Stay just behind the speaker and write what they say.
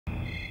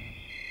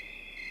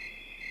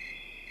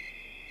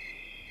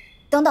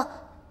等等，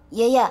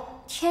爷爷，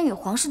天羽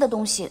皇室的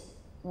东西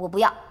我不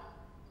要。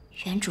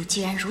原主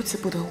既然如此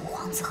不得五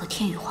皇子和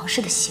天羽皇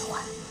室的喜欢，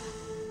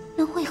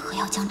那为何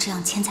要将这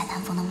样千载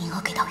难逢的名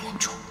额给到原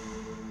主？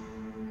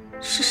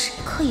是谁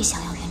刻意想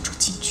要原主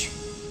进去？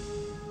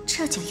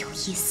这就有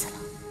意思了。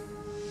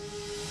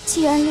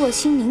既然洛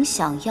心凌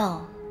想要，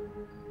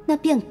那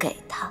便给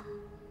他。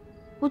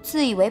不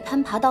自以为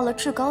攀爬到了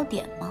制高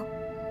点吗？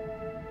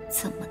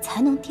怎么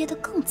才能跌得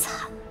更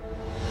惨？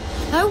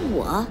而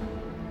我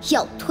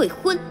要退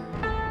婚。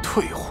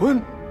退婚？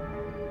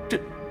这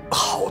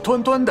好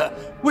端端的，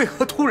为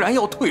何突然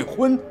要退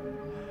婚？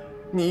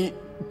你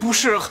不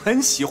是很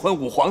喜欢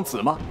五皇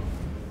子吗？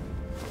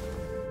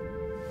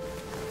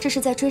这是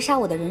在追杀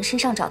我的人身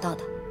上找到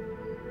的。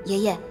爷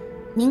爷，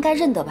你应该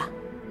认得吧？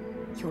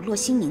有洛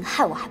心凌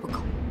害我还不够，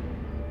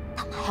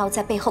他们还要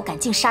在背后赶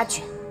尽杀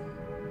绝。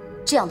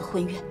这样的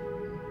婚约，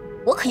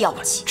我可要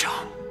不起。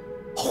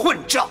混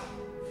账！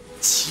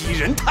欺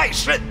人太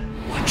甚！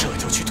我这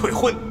就去退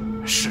婚，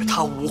是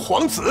他五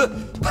皇子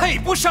配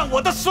不上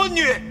我的孙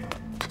女。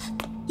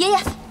爷爷，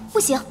不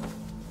行，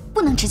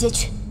不能直接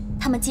去。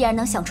他们既然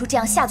能想出这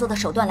样下作的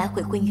手段来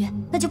毁婚约，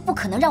那就不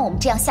可能让我们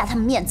这样下他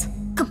们面子，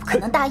更不可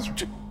能答应。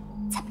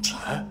咱们这样。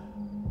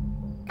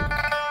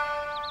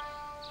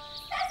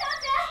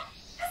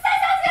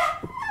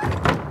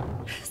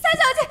三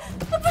小姐，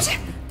不是，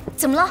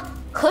怎么了？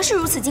何事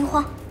如此惊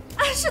慌？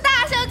是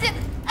大小姐，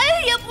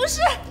也不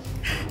是，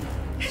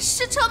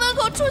是城门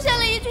口出现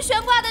了一具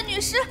悬挂的女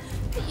尸，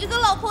一个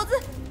老婆子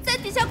在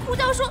底下哭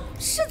叫说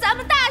是咱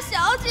们大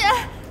小姐，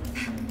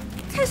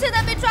她现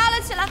在被抓了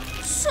起来，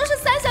说是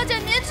三小姐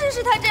明知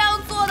是她这样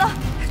做的，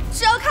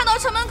只要看到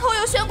城门口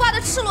有悬挂的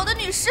赤裸的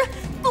女尸，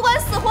不管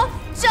死活，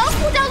只要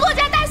呼叫洛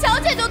家大小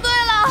姐就对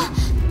了。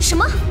什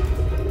么？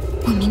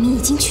我明明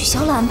已经取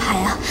消了安排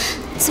啊，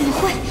怎么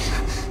会？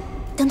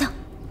等等，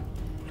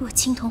洛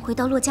青桐回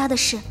到洛家的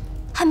事，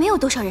还没有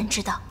多少人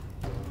知道。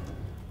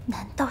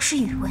难道是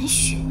宇文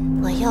雪？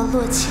我要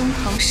洛青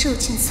桐受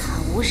尽惨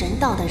无人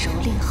道的蹂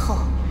躏后，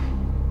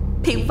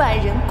被万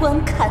人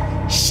观看，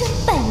身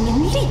败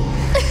名裂。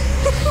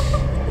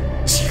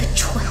这个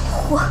蠢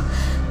货，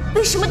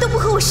为什么都不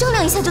和我商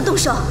量一下就动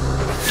手？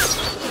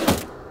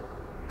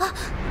啊，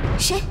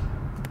谁？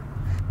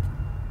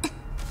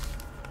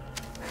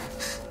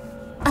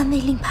安慰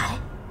令牌，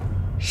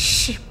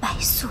事败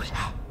速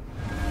来。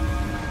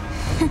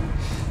哼，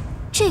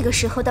这个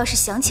时候倒是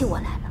想起我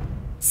来了，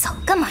早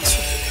干嘛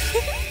去？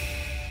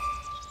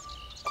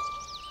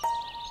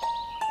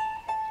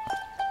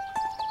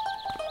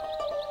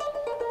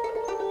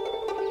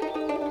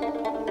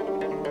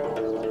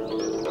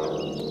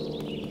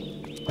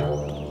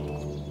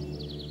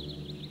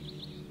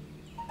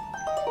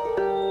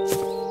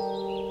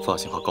发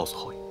信号告诉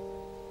后羿，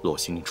洛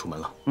心凌出门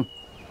了。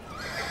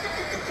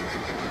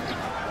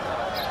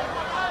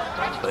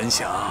本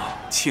想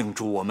庆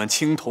祝我们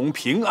青铜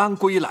平安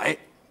归来，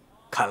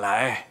看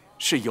来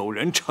是有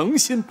人诚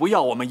心不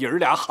要我们爷儿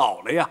俩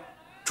好了呀。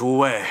诸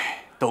位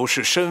都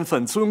是身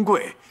份尊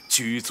贵、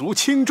举足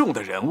轻重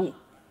的人物，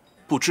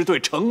不知对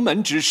城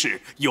门之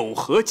事有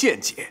何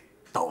见解？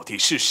到底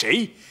是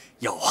谁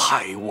要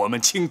害我们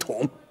青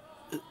铜？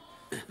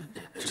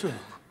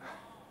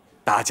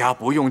大家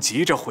不用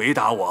急着回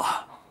答我，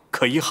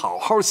可以好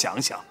好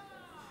想想，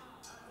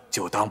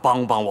就当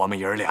帮帮我们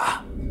爷儿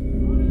俩。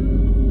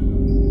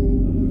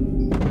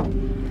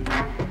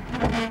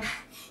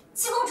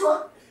七公主，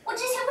我之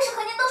前不是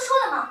和您都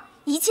说了吗？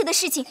一切的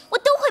事情我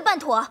都会办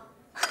妥。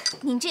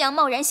您这样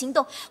贸然行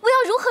动，我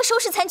要如何收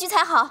拾残局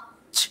才好？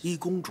七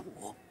公主，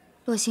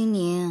洛心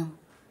凌，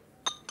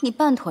你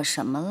办妥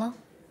什么了？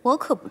我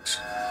可不知。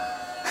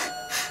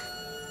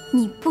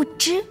你不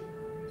知？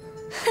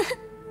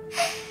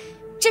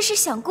这是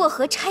想过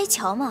河拆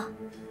桥吗？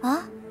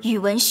啊，宇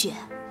文雪，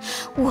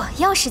我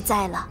要是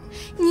栽了，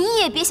你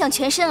也别想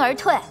全身而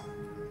退。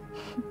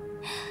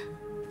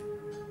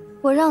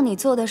我让你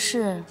做的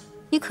事，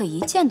你可一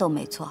件都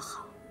没做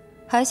好，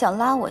还想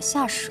拉我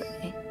下水？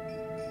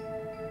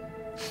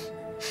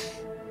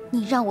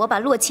你让我把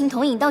洛青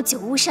桐引到九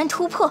雾山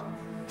突破，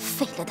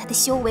废了他的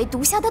修为，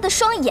毒瞎他的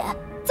双眼，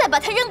再把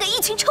他扔给一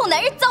群臭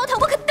男人糟蹋，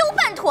我可都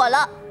办妥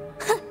了。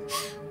哼，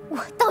我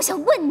倒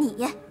想问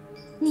你，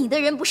你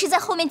的人不是在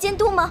后面监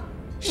督吗？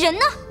人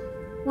呢？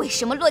为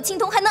什么洛青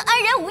桐还能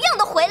安然无恙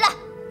的回来？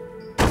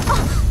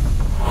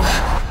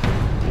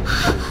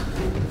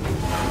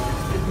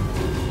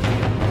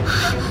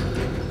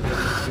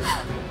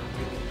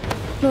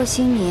洛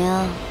心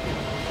凌，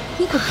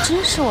你可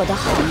真是我的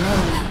好妹妹。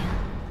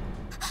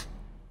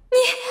你，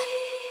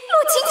洛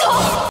青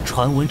桐！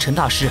传闻陈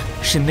大师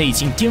是内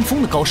境巅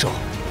峰的高手，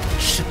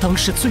是当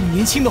时最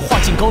年轻的化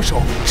境高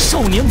手，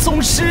少年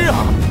宗师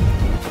啊！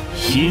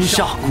阴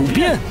煞古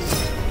变，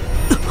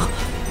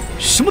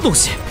什么东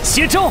西？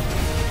邪招！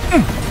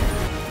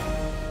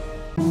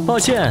抱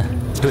歉，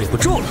对不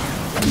住了。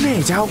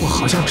那家伙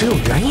好像只有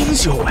元婴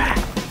修哎，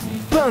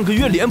半个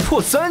月连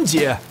破3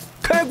阶，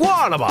开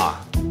挂了吧？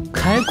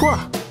开挂？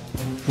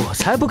我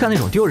才不干那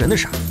种丢人的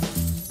事儿。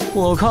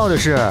我靠的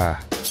是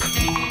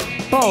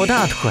抱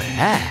大腿。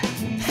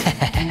嘿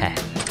嘿嘿。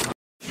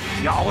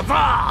小子，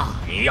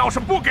你要是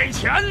不给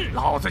钱，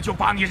老子就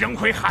把你扔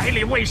回海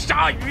里喂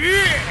鲨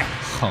鱼！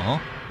好，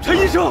陈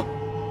医生，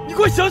你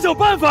快想想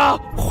办法！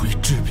会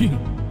治病，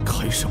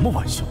开什么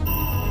玩笑？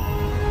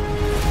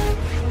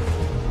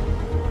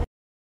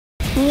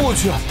我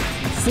去，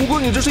福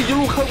哥，你这是一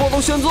路开挂到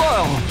现在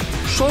啊，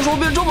啥时候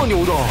变这么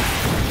牛的？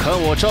看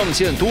我仗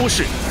剑都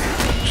市，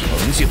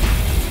成就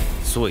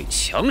最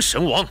强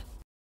神王！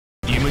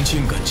你们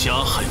竟敢加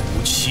害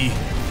无妻，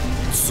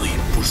罪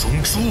不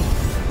容诛！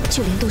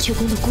就连斗雀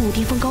宫的古武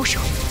巅峰高手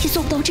也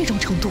做不到这种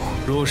程度。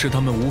若是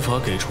他们无法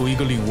给出一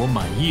个令我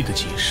满意的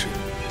解释，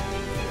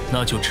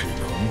那就只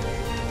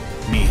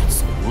能灭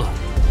族了。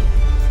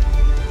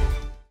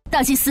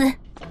大祭司，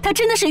他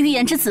真的是预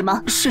言之子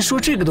吗？是说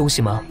这个东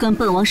西吗？跟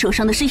本王手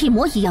上的是一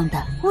模一样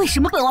的，为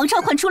什么本王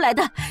召唤出来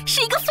的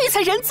是一个废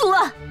材人族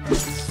啊？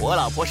我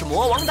老婆是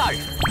魔王大人，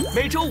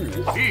每周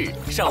5日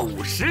上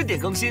午10点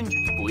更新，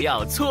不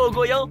要错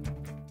过哟。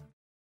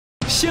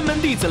仙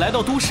门弟子来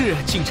到都市，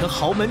竟成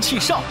豪门气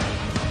少。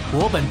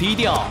我本低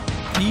调，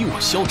你我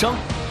嚣张。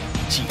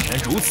既然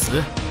如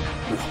此，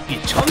我便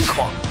猖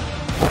狂。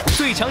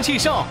最强气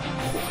少，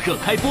火热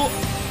开播，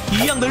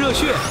一样的热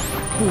血，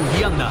不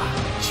一样的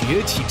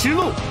崛起之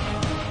路。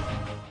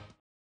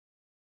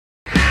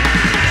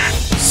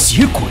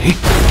邪鬼，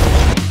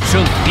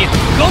正面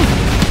刚。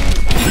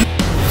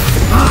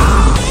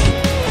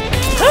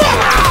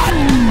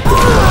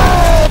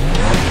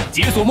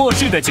解锁末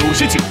世的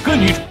99个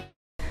女主。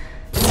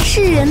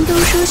世人都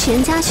说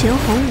玄家玄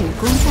红武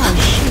功在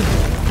世，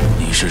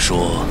你是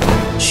说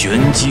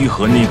玄机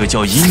和那个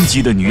叫阴姬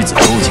的女子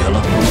勾结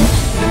了？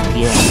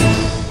爹，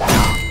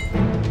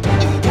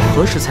我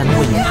何时才能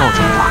够引爆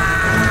这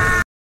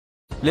话？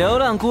流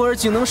浪孤儿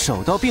竟能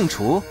手到病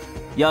除，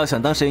要想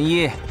当神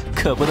医，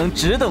可不能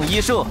只懂医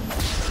术。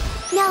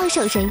妙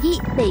手神医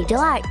每周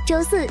2、周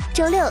4、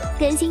周6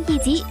更新1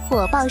集，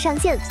火爆上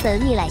线，等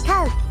你来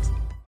看。